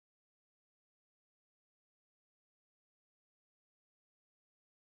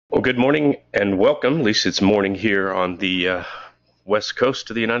Well, good morning and welcome. At least it's morning here on the west coast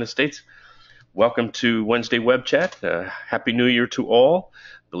of the United States. Welcome to Wednesday Web Chat. Happy New Year to all.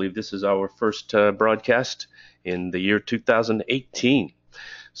 I believe this is our first broadcast in the year 2018.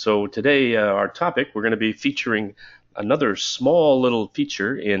 So today, our topic, we're going to be featuring another small little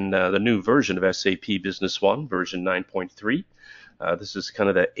feature in the new version of SAP Business One, version 9.3. This is kind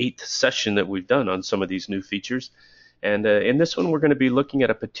of the 8th session that we've done on some of these new features. And in this one, we're going to be looking at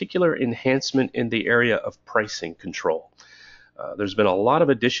a particular enhancement in the area of pricing control. There's been a lot of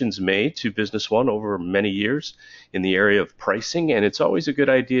additions made to Business One over many years in the area of pricing, and it's always a good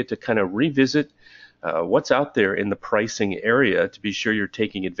idea to kind of revisit what's out there in the pricing area to be sure you're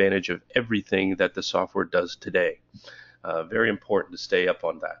taking advantage of everything that the software does today. Very important to stay up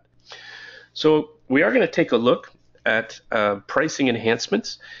on that. So we are going to take a look at pricing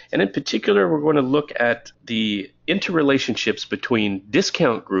enhancements, and in particular we're going to look at the interrelationships between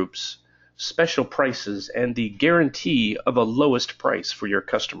discount groups, special prices, and the guarantee of a lowest price for your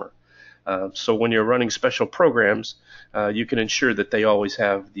customer. So when you're running special programs, you can ensure that they always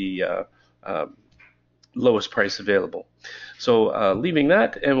have the lowest price available. So leaving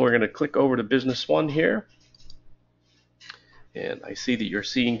that, and we're going to click over to Business One here, and I see that you're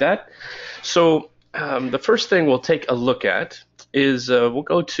seeing that. So the first thing we'll take a look at is we'll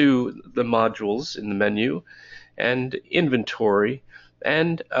go to the modules in the menu and inventory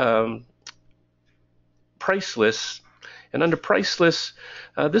and price lists. And under price lists,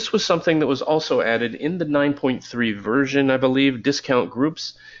 this was something that was also added in the 9.3 version, I believe, discount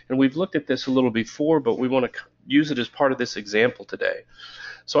groups. And we've looked at this a little before, but we want to use it as part of this example today.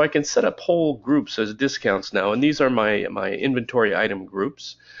 So I can set up whole groups as discounts now, and these are my inventory item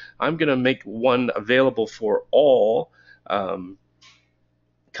groups. I'm going to make one available for all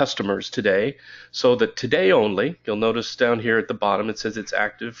customers today, so that today only, you'll notice down here at the bottom it says it's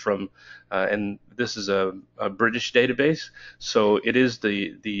active from, and this is a British database, so it is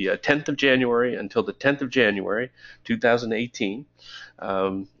the 10th of January until the 10th of January 2018.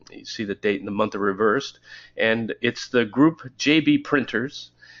 You see the date and the month are reversed, and it's the group JB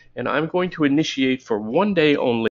printers, and I'm going to initiate for one day only